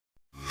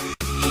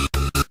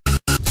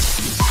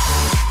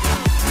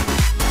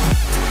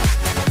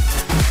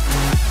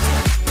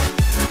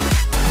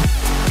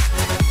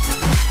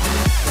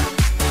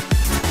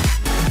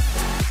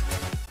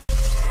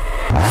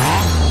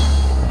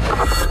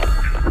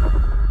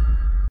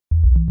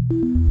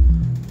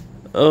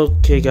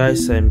Okay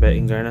guys, I'm back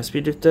in Garena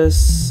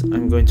Speedlifters.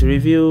 I'm going to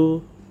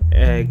review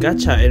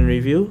Gacha and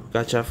review.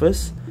 Gacha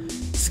first.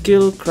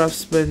 Skill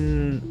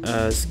Craftsman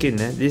skin.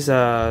 These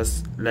are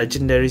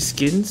legendary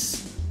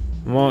skins,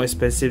 more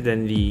expensive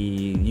than the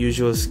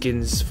usual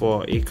skins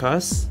for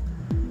A-Cars.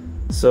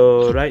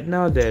 So right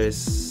now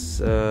there's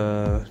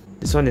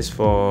this one is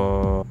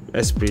for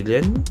S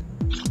Brilliant,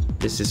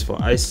 this is for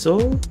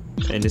ISO,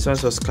 and this one's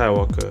for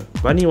Skywalker.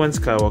 Bunny wants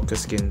Skywalker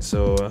skin,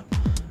 so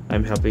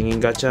I'm helping in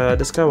gacha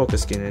the Skywalker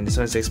skin, and this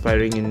one's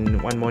expiring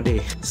in one more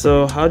day.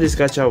 So how this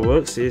gacha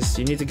works is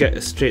you need to get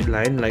a straight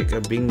line like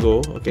a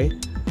bingo, okay?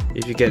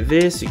 If you get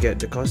this, you get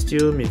the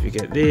costume. If you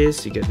get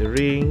this, you get the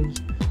ring.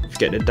 If you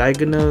get the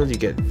diagonal, you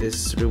get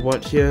this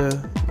reward here.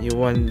 You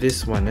want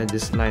this one,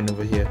 this line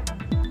over here,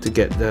 to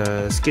get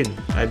the skin.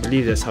 I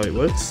believe that's how it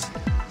works.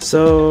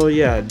 So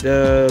yeah,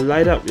 the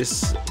light up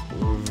is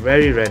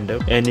very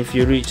random, and if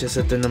you reach a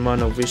certain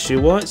amount of wish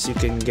rewards, you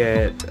can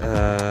get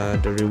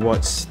the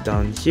rewards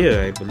down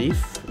here, I believe.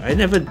 I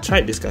never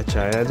tried this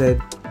gacha, I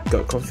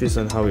got confused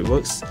on how it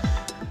works,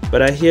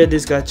 but I hear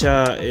this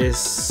gacha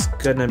is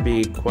gonna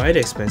be quite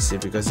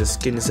expensive because the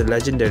skin is a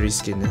legendary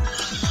skin.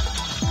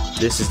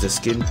 This is the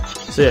skin.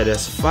 So yeah,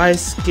 there's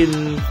 5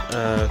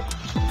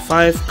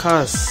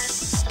 cars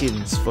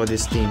skins for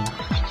this team,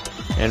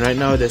 and right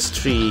now there's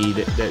 3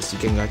 that you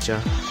can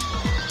gacha.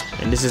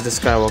 And this is the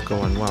Skywalker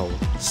one. Wow.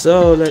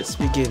 So let's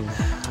begin.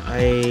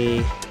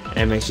 I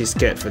am actually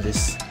scared for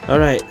this.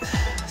 Alright,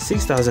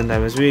 6,000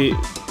 diamonds.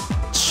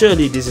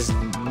 Surely this is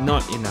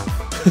not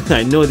enough.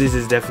 I know this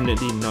is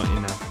definitely not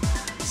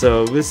enough.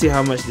 So we'll see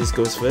how much this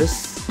goes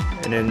first,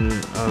 and then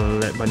I'll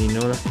let Bunny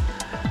know lah.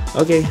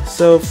 Okay,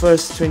 so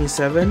first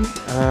 27.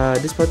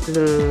 This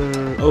particular,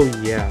 oh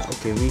yeah,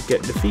 okay, we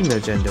get the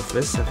female gender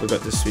first. I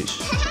forgot to switch.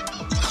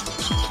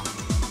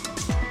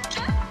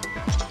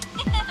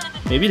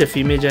 Maybe the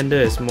female gender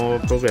is more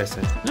progress.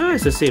 No,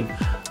 it's the same.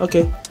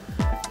 Okay.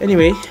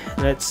 Anyway,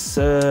 let's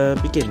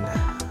begin.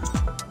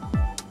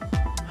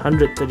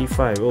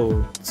 135.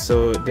 Oh,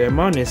 so the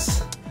amount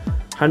is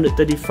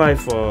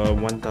 135 for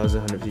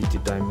 1,150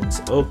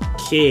 diamonds.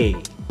 Okay.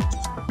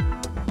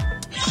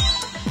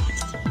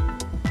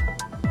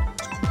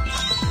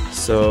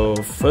 So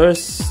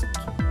first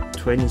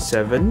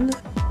 27,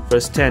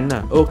 first 10.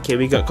 Okay,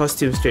 we got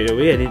costume straight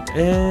away.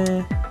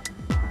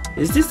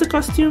 Is this the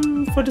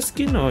costume for the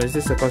skin, or is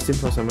this a costume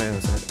from somewhere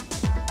else?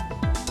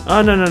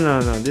 Oh no.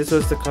 This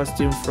was the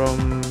costume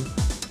from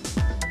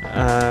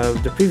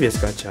the previous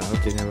gacha.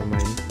 Okay, never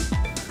mind.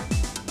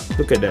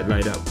 Look at that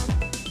light up.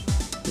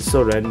 It's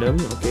so random.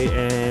 Okay,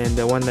 and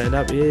the one light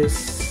up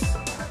is...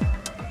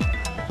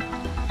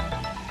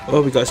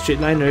 Oh, we got straight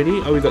line already.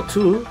 Oh, we got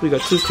 2. We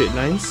got 2 straight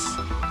lines.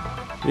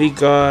 We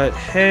got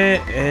hair,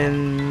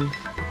 and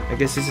I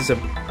guess this is a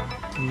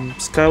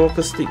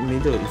Skywalker stick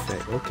middle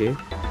effect. Okay.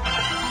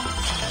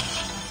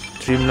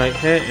 Dreamlike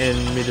hair and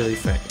middle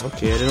effect.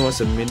 Okay, I don't know what's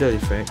a middle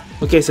effect.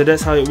 Okay, so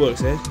that's how it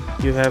works.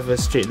 You have a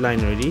straight line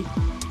already.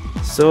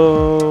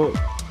 So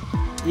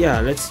yeah,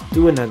 let's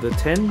do another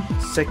 10.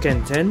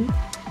 Second 10.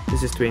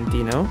 This is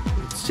 20 now.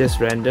 It's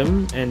just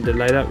random, and the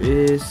light up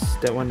is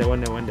that one.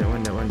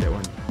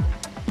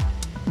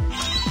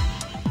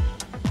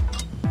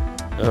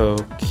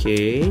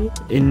 Okay.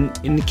 In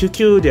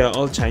QQ, they are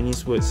all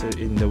Chinese words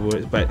in the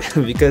words, but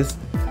because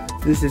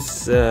this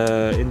is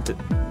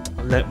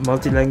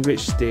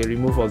multi-language, they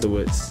remove all the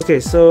words. Okay,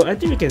 so I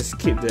think we can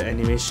skip the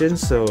animation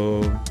so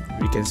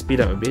we can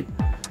speed up a bit.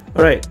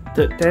 Alright,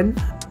 third 10,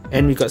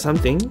 and we got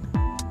something.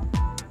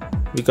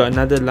 We got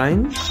another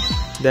line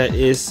that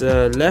is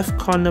left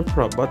corner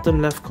prop,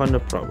 bottom left corner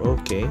prop.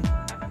 Okay,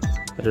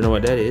 I don't know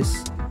what that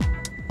is.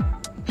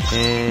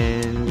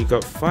 And we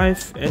got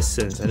 5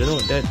 essence. I don't know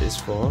what that is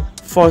for.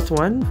 Fourth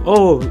one.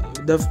 Oh,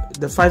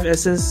 the 5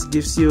 essence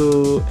gives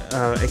you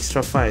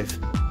extra 5.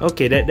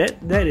 Okay,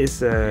 that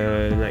is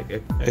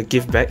like a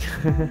gift back.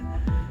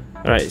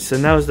 Alright, so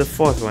now is the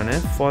fourth one.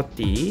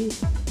 40.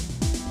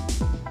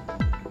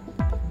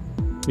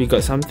 We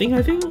got something,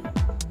 I think.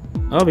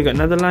 Oh, we got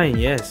another line.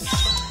 Yes,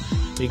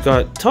 we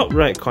got top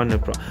right corner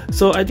pro.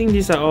 So I think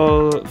these are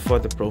all for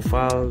the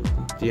profile.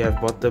 You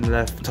have bottom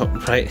left,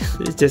 top right.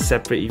 It's just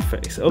separate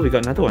effects. Oh, we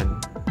got another one.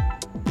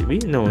 Did we?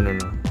 No.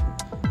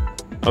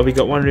 Oh, we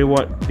got one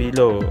reward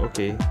below.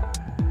 Okay,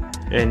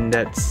 and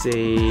that's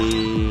a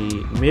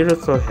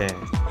miracle hair.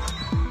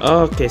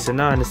 Okay, so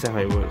now I understand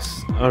how it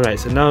works. Alright,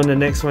 so now the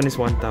next one is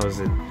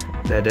 1,000.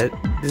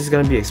 This is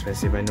gonna be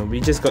expensive, I know. We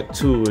just got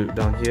 2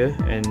 down here,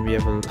 and we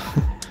have a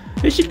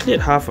we actually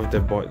cleared half of the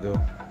board though.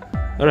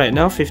 Alright,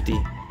 now 50.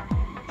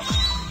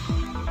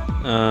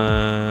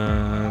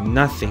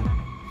 Nothing.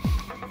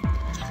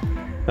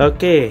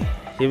 Okay,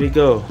 here we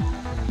go.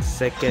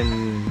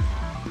 Second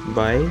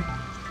buy.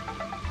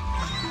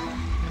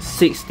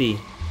 60.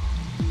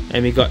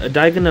 And we got a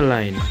diagonal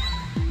line,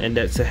 and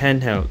that's a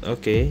handheld.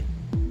 Okay,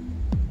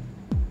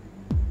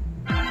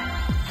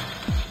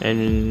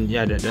 and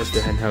yeah, that's the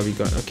handheld we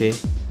got. Okay,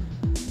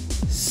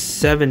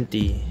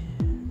 70.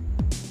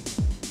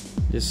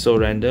 Just so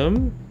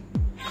random.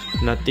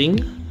 Nothing.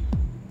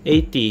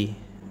 80.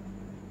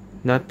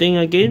 Nothing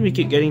again. We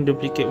keep getting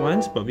duplicate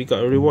ones, but we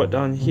got a reward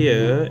down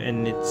here,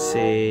 and it's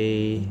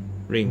a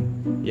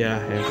ring. Yeah, I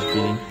have a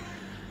feeling.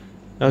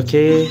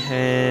 Okay,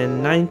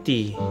 and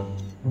 90.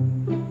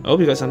 Oh,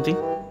 we got something.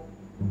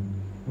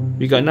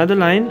 We got another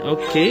line.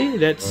 Okay,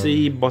 that's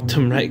the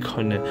bottom right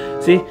corner.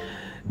 See,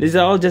 these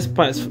are all just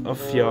parts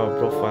of your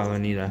profile,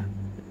 Anila.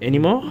 Any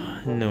more?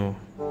 No.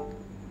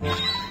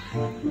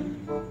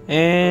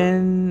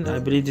 And I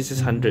believe this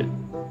is 100.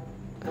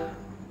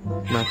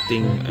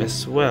 Nothing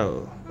as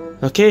well.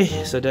 Okay,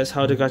 so that's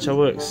how the gacha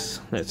works.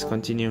 Let's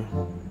continue.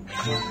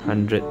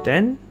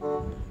 110.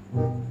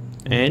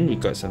 And we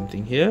got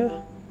something here.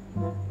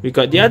 We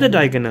got the other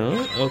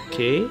diagonal.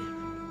 Okay.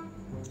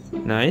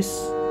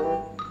 Nice.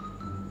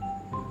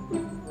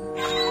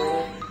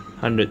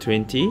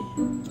 120.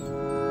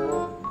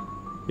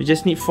 We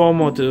just need four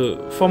more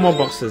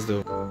boxes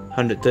though.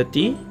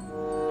 130.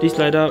 Please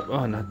light up.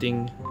 Oh,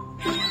 nothing.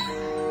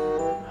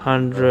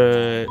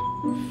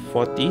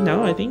 140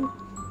 now, I think.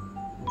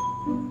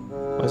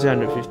 Or was it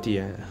 150?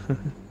 Yeah.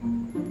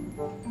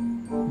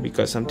 We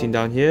got something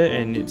down here,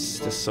 and it's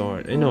the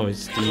sword. No,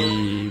 it's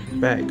the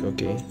bag.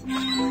 Okay.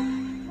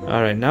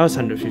 Alright, now it's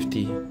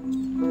 150.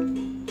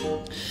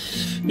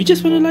 We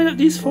just want to light up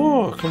these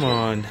 4. Come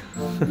on.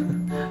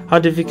 How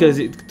difficult is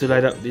it to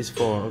light up these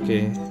 4?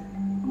 Okay.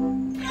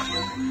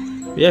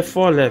 We have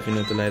 4 left, you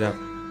know, to light up.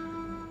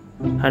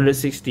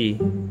 160.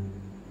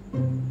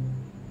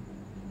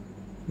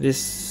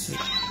 This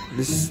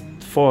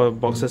 4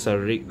 boxes are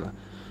rigged.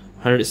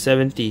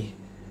 170.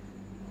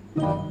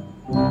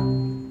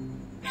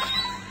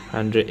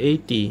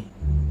 180.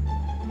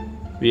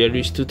 We have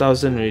reached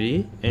 2000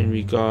 already, and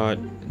we got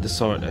the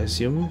sword, I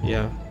assume.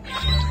 Yeah.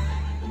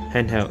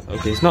 Handheld.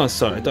 Okay, it's not a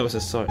sword. I thought it was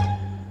a sword.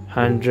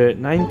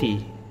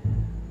 190.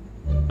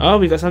 Oh,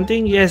 we got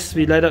something. Yes,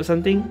 we light up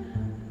something.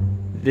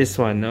 This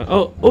one.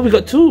 Oh, we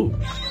got 2.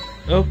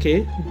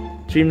 Okay.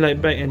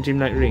 Dreamlight bag and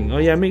Dreamlight ring. Oh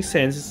yeah, makes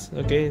sense.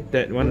 Okay,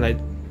 that one light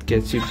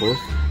gets you both.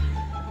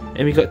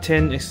 And we got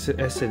 10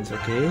 essence.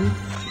 Okay,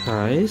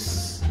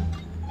 nice.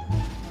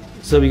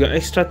 So we got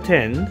extra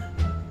 10,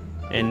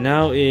 and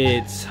now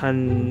it's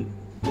 100.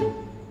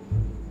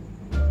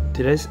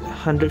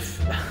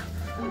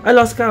 I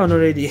lost count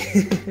already.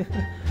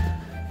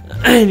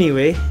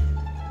 Anyway,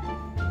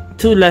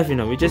 2 left. You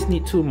know, we just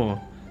need 2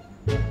 more.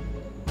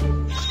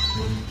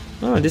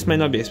 Oh, this might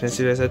not be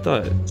expensive as I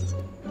thought.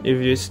 If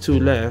it's 2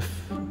 left,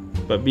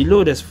 but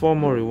below there's 4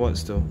 more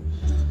rewards though.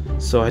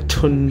 So I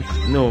don't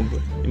know, but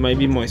it might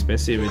be more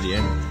expensive at the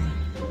end.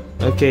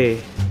 Okay.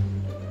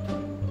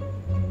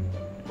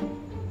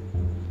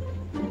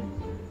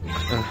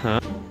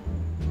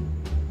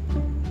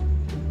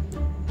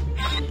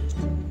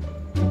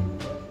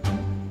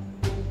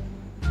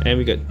 And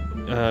we got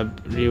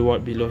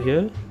reward below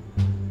here.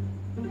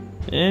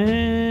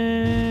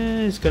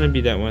 And it's gonna be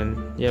that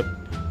one. Yep.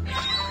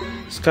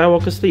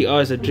 Skywalker League. Oh,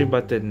 it's a drip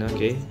button.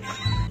 Okay.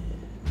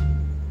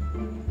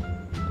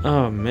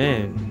 Oh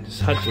man, it's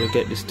hard to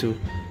get this too.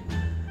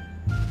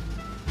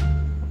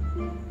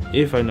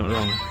 If I'm not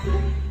wrong.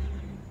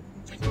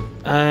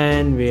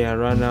 And we are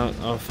run out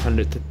of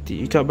 130.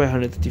 You can't buy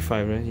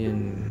 135, right?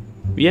 And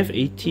we have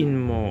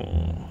 18 more.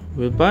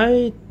 We'll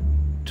buy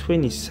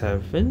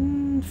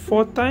 27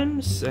 4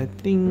 times. I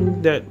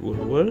think that would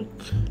work.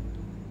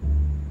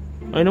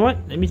 Oh, you know what?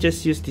 Let me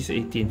just use this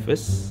 18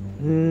 first.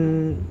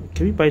 Can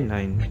we buy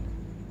 9?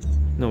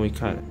 No, we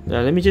can't.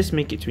 Let me just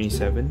make it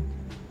 27.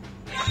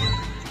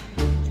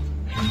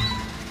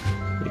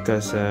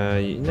 Because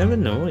you never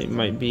know, it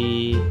might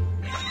be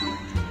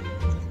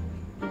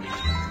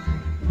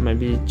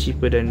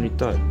cheaper than we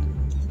thought.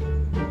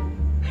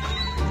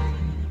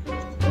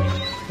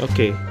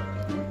 Okay,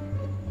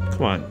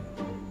 come on.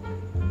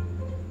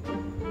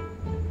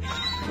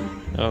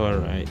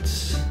 Alright,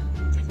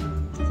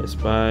 let's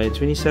buy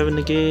 27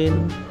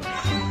 again.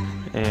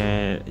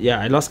 And yeah,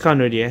 I lost count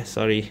already,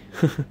 sorry.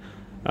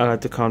 I'll have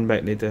to count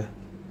back later.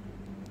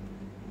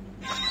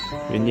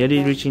 We're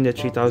nearly reaching the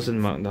 3000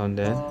 mark down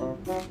there.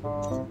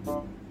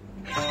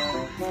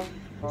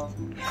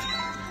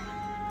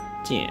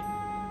 Yeah.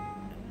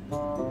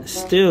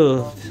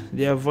 Still,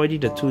 they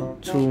avoided the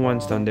two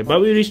ones down there. But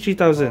we reached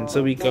 3000,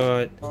 so we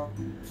got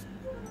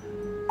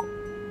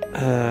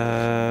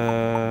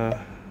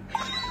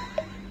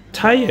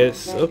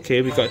tires.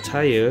 Okay, we got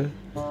tire.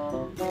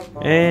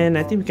 And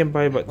I think we can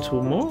buy about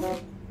 2 more.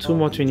 2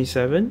 more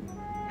 27.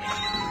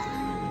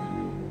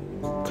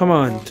 Come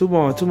on, 2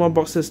 more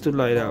boxes to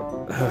light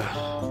up.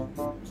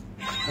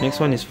 Next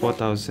one is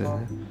 4000.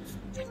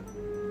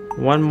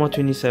 1 more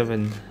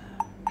 27.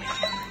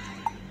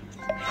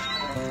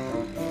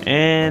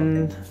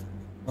 And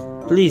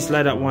please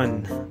light up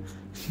 1.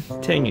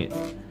 Dang it.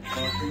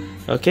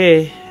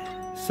 Okay,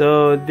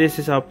 so this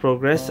is our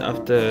progress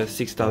after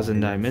 6000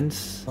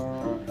 diamonds.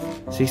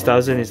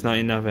 6000 is not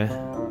enough,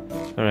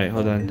 Alright,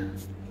 hold on.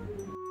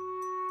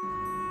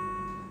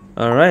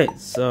 Alright,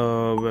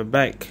 so we're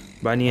back.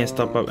 Bunny has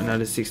topped up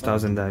another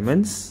 6000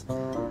 diamonds.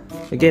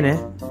 Again,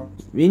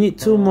 we need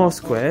 2 more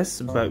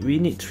squares, but we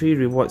need 3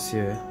 rewards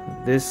here.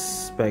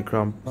 This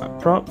background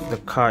prop, the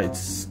card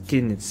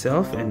skin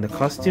itself, and the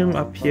costume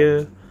up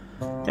here,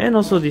 and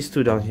also these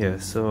 2 down here.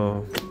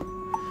 So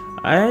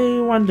I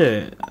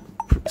wonder,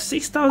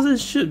 6,000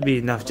 should be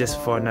enough just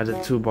for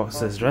another 2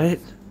 boxes, right?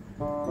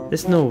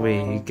 There's no way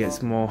it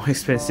gets more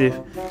expensive.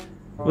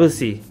 We'll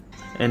see.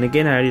 And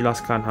again, I already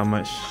lost count how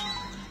much.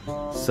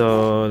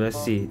 So let's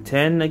see,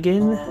 10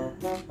 again?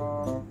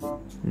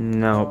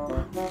 Nope.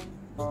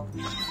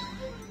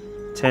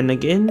 10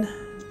 again?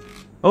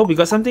 Oh, we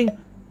got something?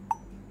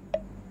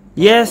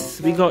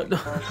 Yes, we got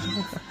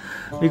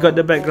we got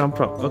the background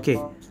prop. Okay,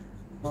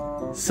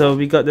 so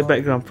we got the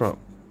background prop.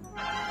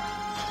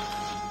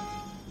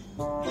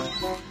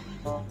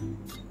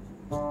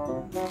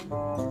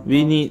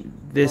 We need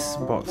this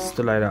box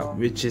to light up,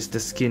 which is the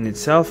skin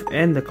itself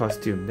and the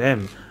costume.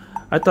 Damn,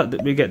 I thought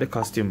that we get the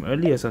costume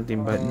early or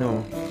something, but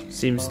no.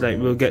 Seems like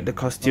we'll get the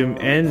costume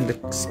and the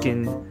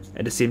skin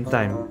at the same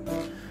time.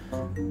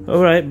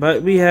 Alright,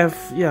 but we have,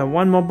 yeah,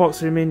 1 more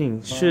box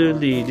remaining.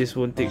 Surely this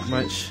won't take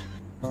much.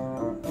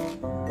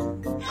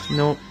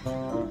 Nope.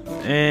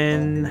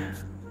 And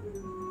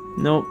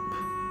nope.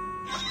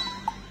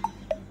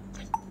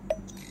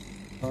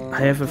 I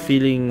have a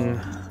feeling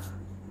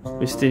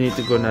we still need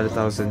to go another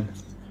 1,000.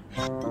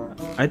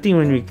 I think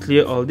when we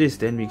clear all this,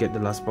 then we get the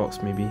last box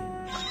maybe.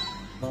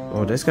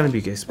 Oh, that's gonna be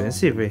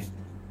expensive, eh?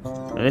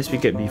 Unless we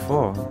get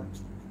before.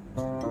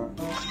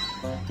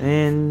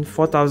 And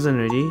 4,000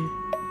 already.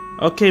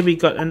 Okay, we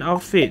got an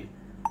outfit.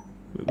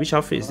 Which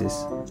outfit is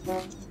this?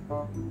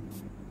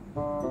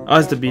 Oh,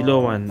 it's the below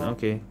one.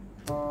 Okay.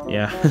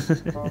 Yeah.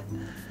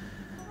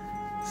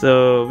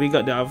 So we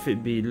got the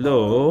outfit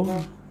below,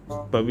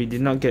 but we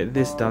did not get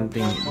this down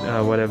thing,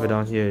 whatever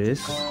down here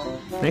is.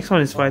 Next one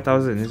is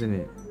 5,000, isn't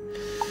it?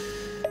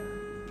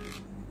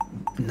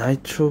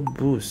 Nitro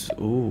boost.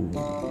 Ooh.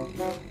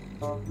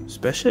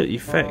 Special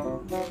effect.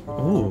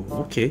 Ooh,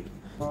 okay.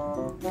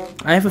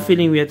 I have a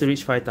feeling we have to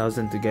reach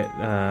 5,000 to get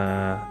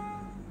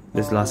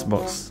this last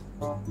box.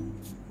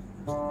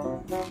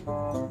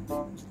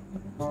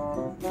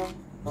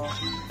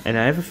 And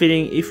I have a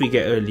feeling if we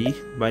get early,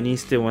 Bunny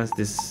still wants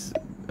this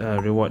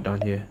reward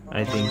down here,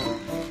 I think.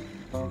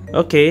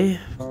 Okay,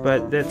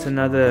 but that's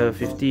another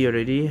 50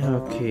 already.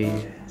 Okay.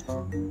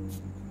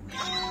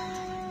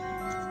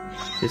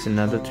 There's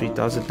another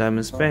 3,000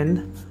 diamond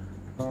spend.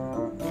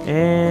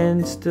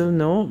 And still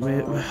no,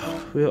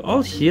 we're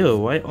all here.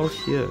 Why all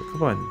here?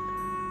 Come on.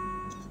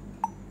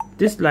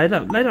 This light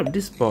up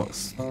this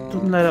box.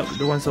 Don't light up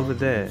the ones over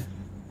there.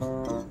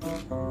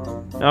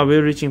 Oh,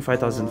 we're reaching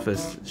 5,000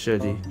 first,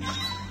 surely.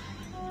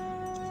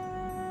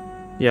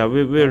 Yeah,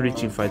 we're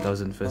reaching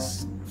 5,000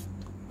 first.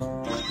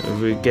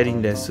 We're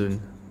getting there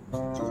soon.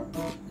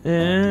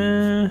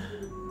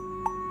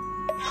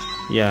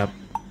 Yeah.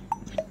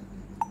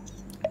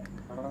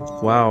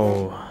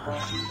 Wow.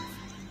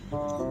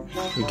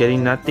 We're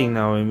getting nothing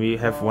now and we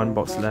have 1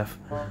 box left.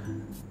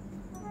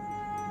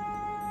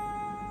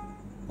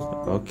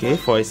 Okay,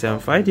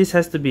 4875. This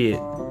has to be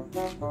it.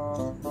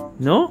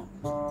 No?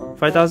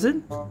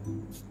 5,000?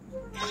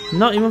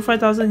 Not even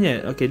 5,000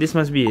 yet. Okay, this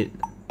must be it.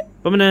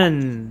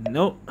 Permanent.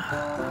 Nope.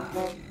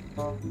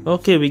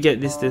 Okay, we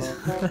get this.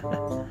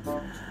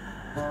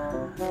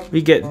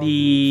 We get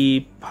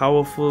the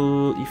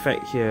powerful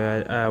effect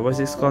here. What's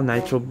this called?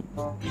 Nitro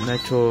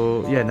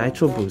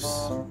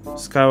boost.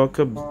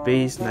 Skywalker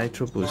base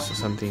nitro boost or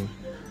something.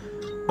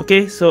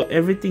 Okay, so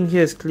everything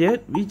here is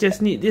cleared. We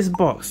just need this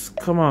box.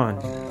 Come on,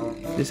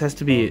 this has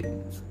to be it.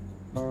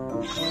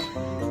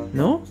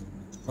 No?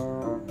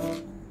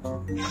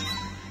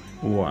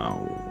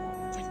 Wow.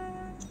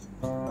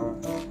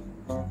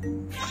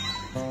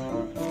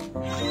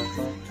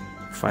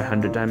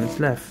 $500 diamonds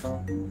left.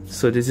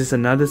 So this is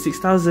another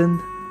 6,000.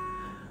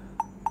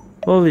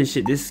 Holy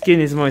shit, this skin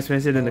is more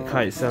expensive than the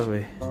car itself,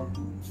 eh?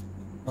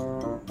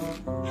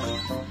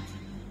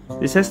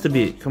 This has to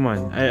be it. Come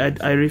on.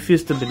 I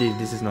refuse to believe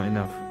this is not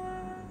enough.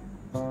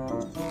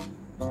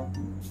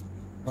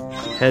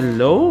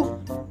 Hello?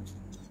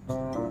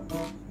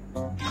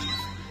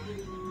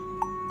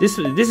 This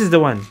is the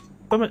one.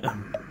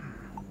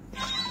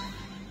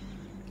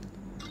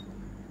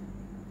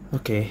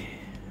 Okay.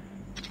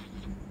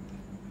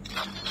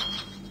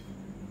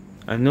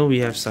 I know we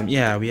have some.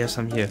 Yeah, we have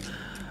some here.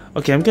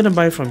 Okay, I'm gonna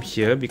buy from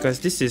here because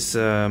this is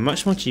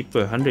much more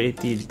cheaper.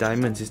 180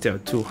 diamonds instead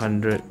of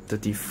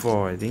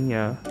 234, I think.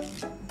 Yeah.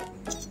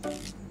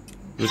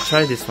 We'll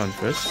try this one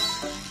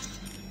first.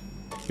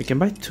 We can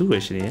buy 2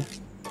 actually. Yeah?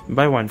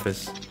 Buy 1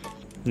 first.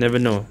 Never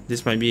know.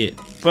 This might be it.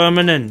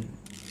 Permanent.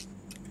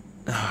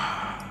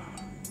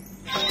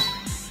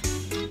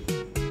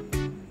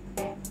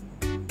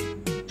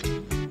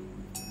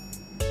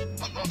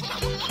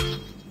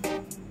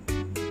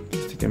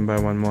 Can buy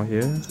 1 more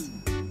here.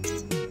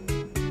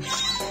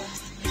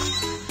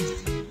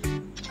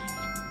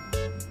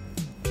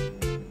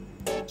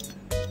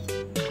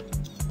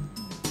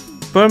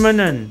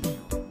 Permanent.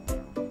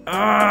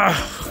 Ah.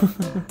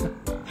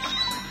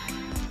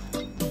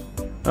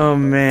 Oh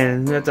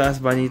man, we have to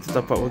ask Bunny to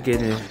top up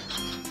again.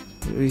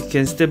 We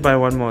can still buy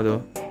one more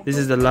though. This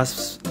is the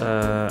last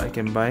I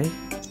can buy.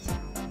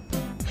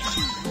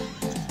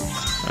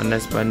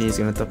 Unless Bunny is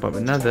gonna top up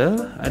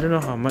another. I don't know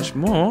how much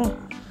more.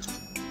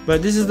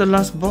 But this is the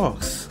last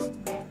box.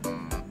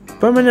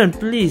 Permanent,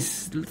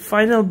 please.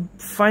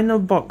 Final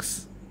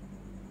box.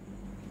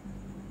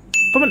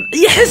 Permanent.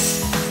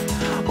 Yes!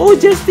 Oh,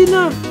 just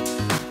enough.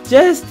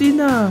 Just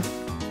enough.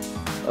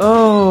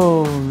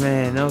 Oh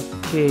man,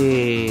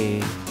 okay.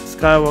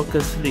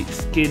 Skywalker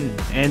Skin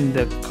and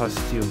the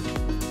costume.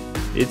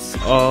 It's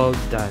all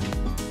done.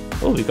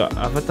 Oh, we got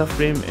avatar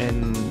frame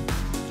and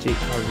J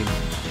carving.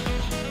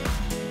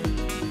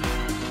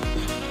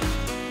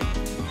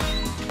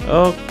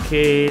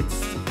 Okay,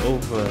 it's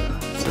over.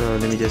 So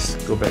let me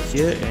just go back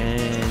here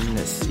and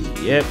let's see.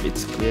 Yep,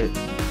 it's cleared.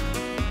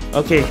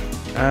 Okay,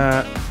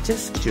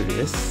 just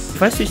curious.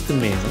 If I switch to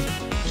male,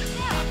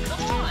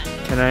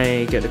 can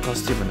I get the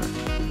costume or not?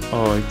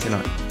 Oh, you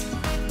cannot.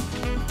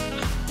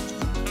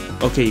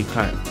 Okay, you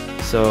can't.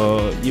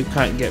 So you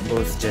can't get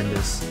both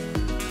genders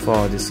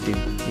for this skin.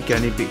 You can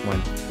only pick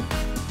one.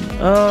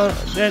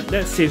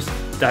 That saves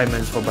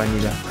diamonds for Bunny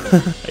lah.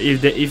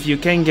 If you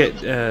can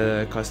get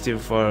a costume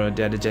for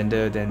the other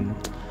gender, then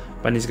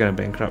Bunny's gonna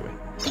bankrupt.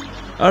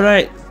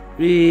 Alright,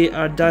 we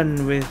are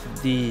done with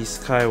the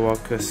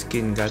Skywalker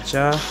skin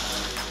gacha.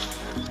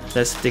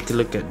 Let's take a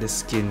look at the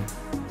skin.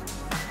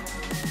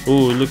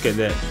 Oh, look at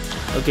that.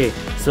 Okay,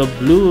 so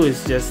blue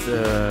is just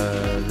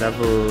a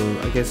level,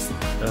 I guess,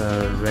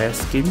 rare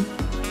skin.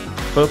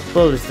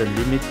 Purple is the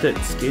limited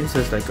skin, so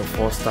it's like a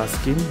 4-star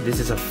skin. This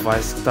is a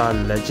 5-star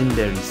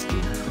legendary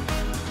skin.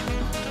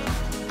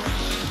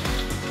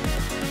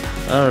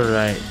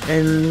 Alright,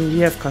 and we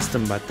have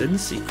custom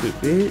buttons,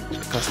 equip it,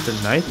 custom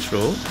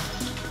nitro.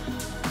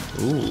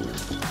 Ooh,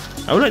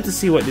 I would like to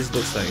see what this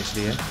looks like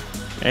actually,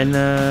 and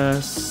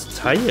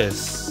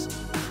tires.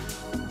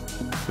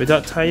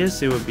 Without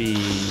tires, it would be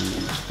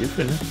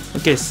different.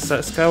 Okay,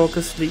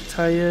 Skywalker Sleek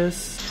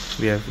tires.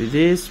 We have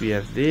this, we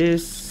have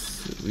this.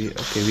 We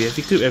have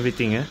equipped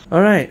everything.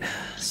 Alright,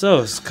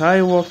 so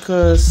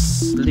Skywalker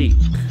Sleek.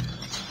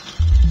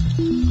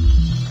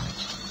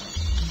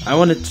 I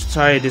want to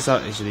try this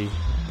out actually.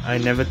 I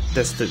never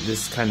tested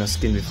this kind of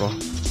skin before.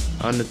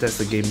 I want to test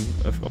the game.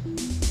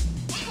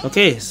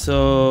 Okay,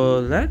 so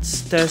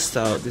let's test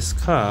out this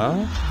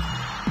car.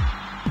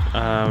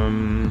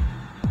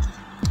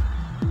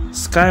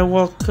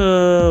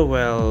 Skywalker,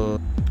 well,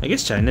 I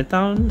guess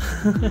Chinatown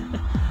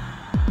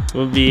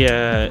will be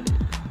a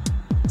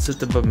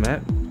suitable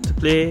map to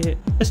play.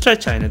 Let's try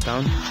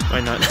Chinatown.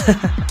 Why not?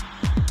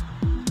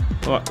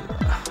 What?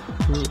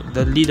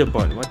 The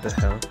leaderboard, what the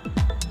hell?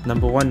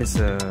 Number 1 is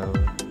a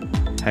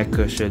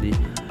hacker surely.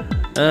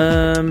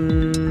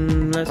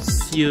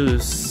 Let's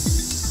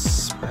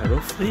use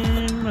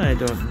Battleframe. I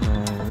don't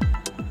know.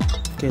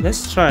 Okay,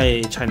 let's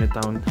try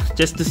Chinatown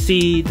just to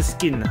see the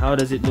skin. How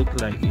does it look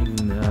like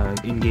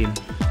in game?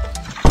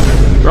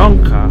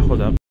 Wrong car.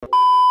 Hold up.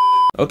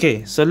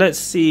 Okay, so let's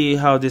see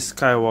how this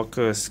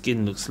Skywalker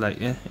skin looks like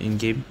in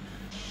game.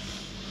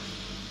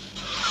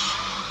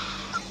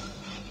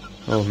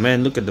 Oh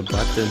man, look at the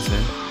buttons,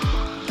 man.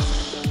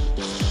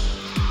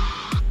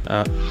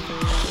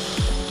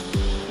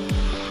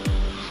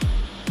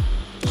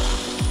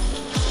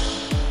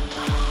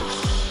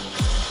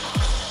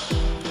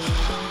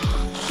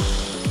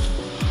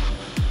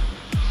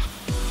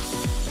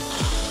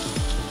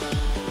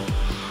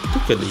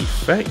 Look at the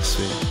effects,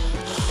 man.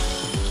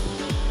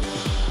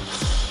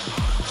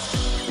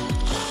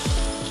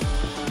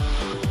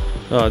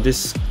 Oh,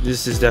 this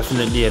is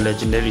definitely a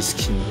legendary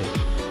skin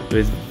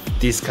with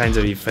these kinds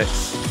of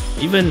effects.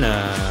 Even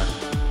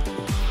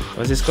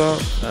what's this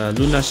called?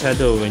 Luna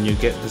Shadow. When you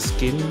get the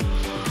skin,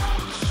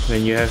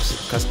 when you have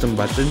custom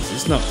buttons,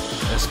 it's not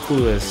as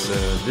cool as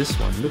this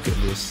one. Look at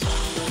this.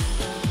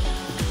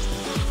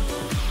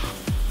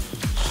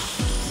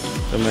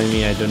 Don't mind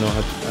me, I don't know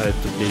how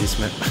to play this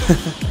map.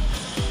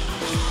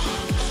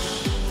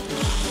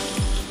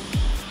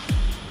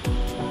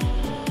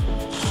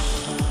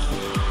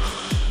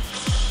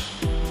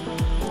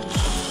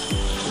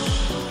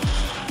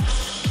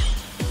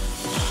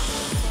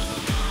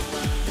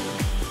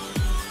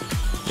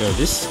 Yo,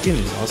 this skin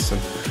is awesome.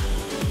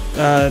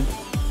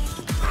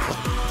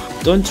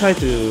 Don't try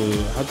to,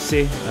 how to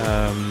say,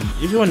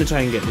 if you want to try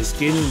and get this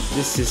skin,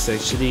 this is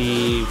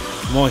actually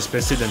more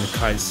expensive than the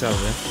car itself.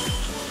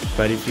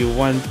 But if you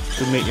want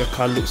to make your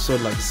car look so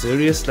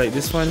luxurious like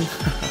this one,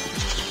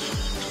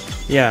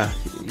 yeah,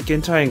 you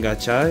can try and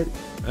gacha.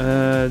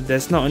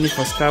 There's not only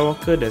for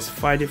Skywalker, there's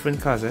 5 different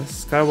cars.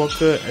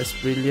 Skywalker,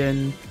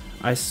 Brilliant,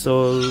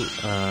 Isol,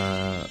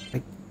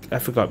 I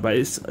forgot, but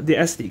it's the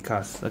SD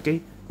cars.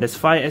 Okay, there's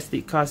 5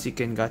 SD cars you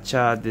can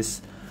gacha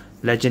this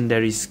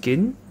legendary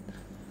skin,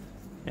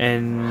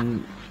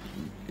 and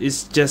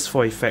it's just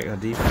for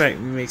effect. The effect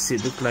makes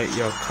it look like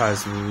your car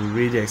is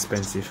really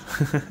expensive.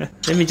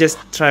 Let me just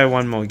try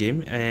one more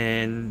game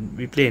and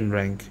we play in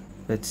rank.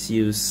 Let's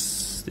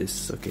use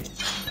this. Okay,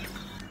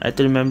 I have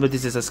to remember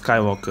this is a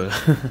Skywalker.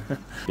 To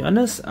be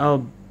honest,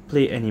 I'll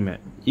play any map,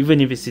 even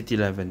if it's City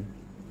 11.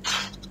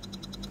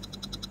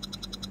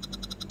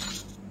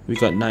 We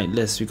got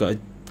nightless. We got a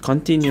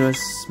continuous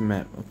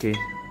map. Okay,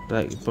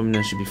 like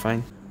permanent should be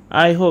fine.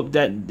 I hope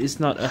that is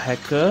not a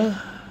hacker.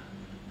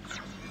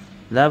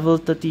 Level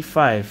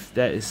 35.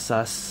 That is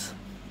sus.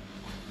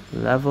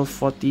 Level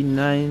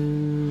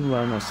 49.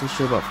 Well, I'm not so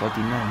sure about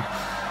 49.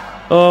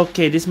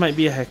 Okay, this might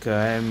be a hacker.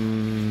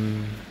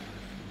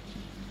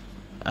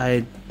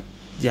 I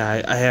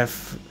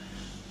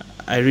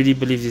really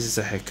believe this is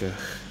a hacker.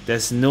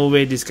 There's no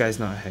way this guy's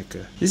not a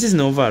hacker. This is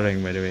Nova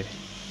rank, by the way.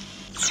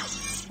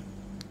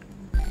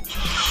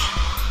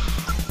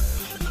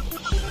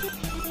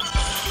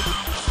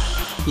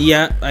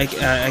 Yeah, I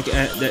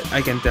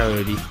can tell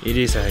already. It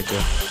is a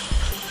hacker.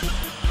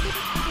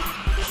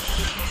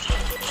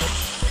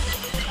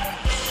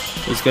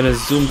 It's gonna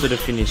zoom to the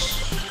finish.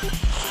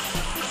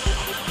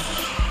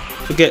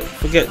 Forget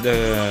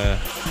the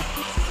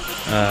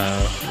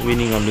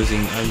winning or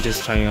losing. I'm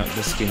just trying out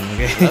the skin,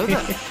 okay?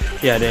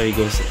 Yeah, there he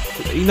goes.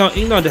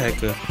 Ignore the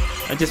hacker.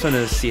 I just want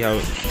to see how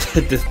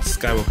the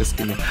Skywalker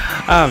skin is.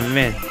 Ah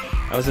man,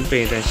 I wasn't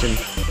paying attention.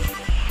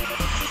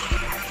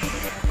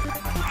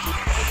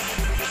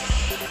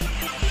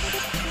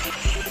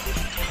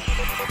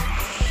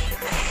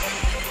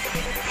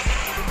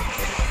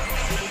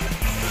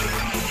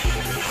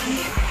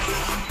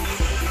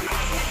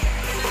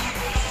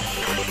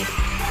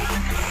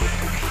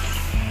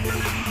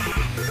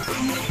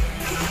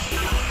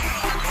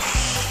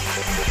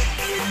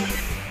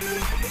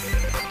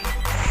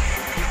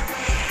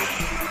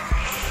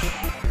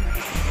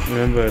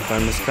 Remember, if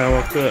I'm a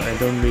Skywalker, I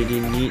don't really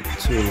need to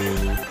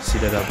see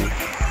the W.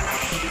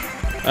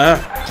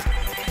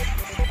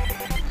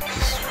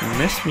 Just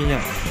mess me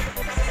up.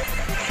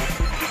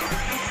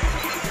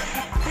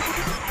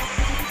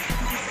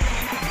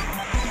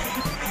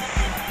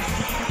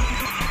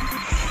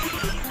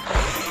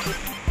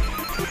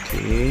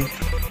 Okay.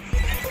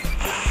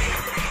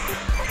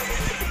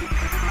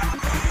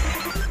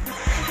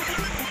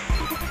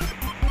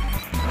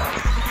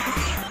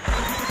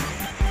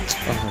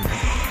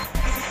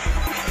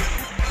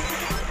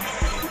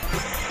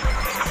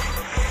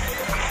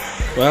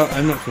 Well,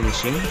 I'm not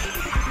finishing.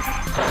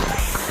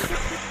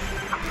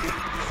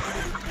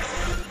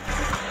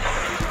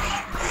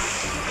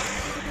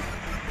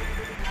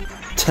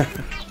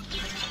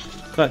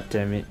 God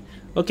damn it.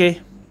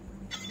 Okay.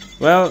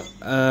 Well,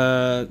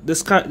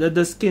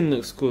 the skin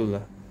looks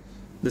cool.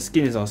 The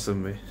skin is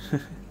awesome, man.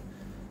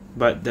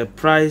 But the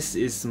price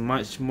is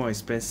much more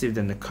expensive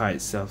than the car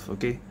itself,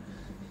 okay?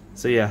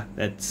 So yeah,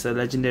 that's a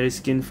legendary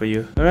skin for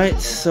you. Alright,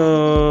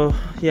 so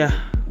yeah.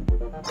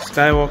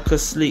 Skywalker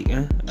Sleek,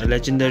 a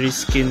legendary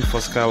skin for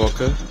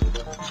Skywalker.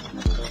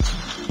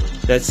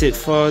 That's it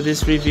for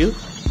this review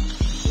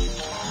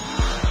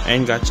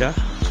and gacha.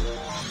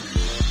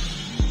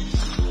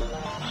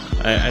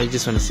 I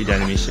just want to see the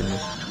animation.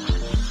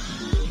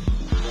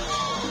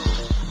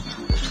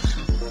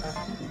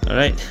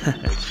 Alright,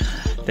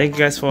 thank you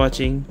guys for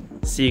watching.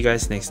 See you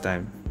guys next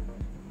time.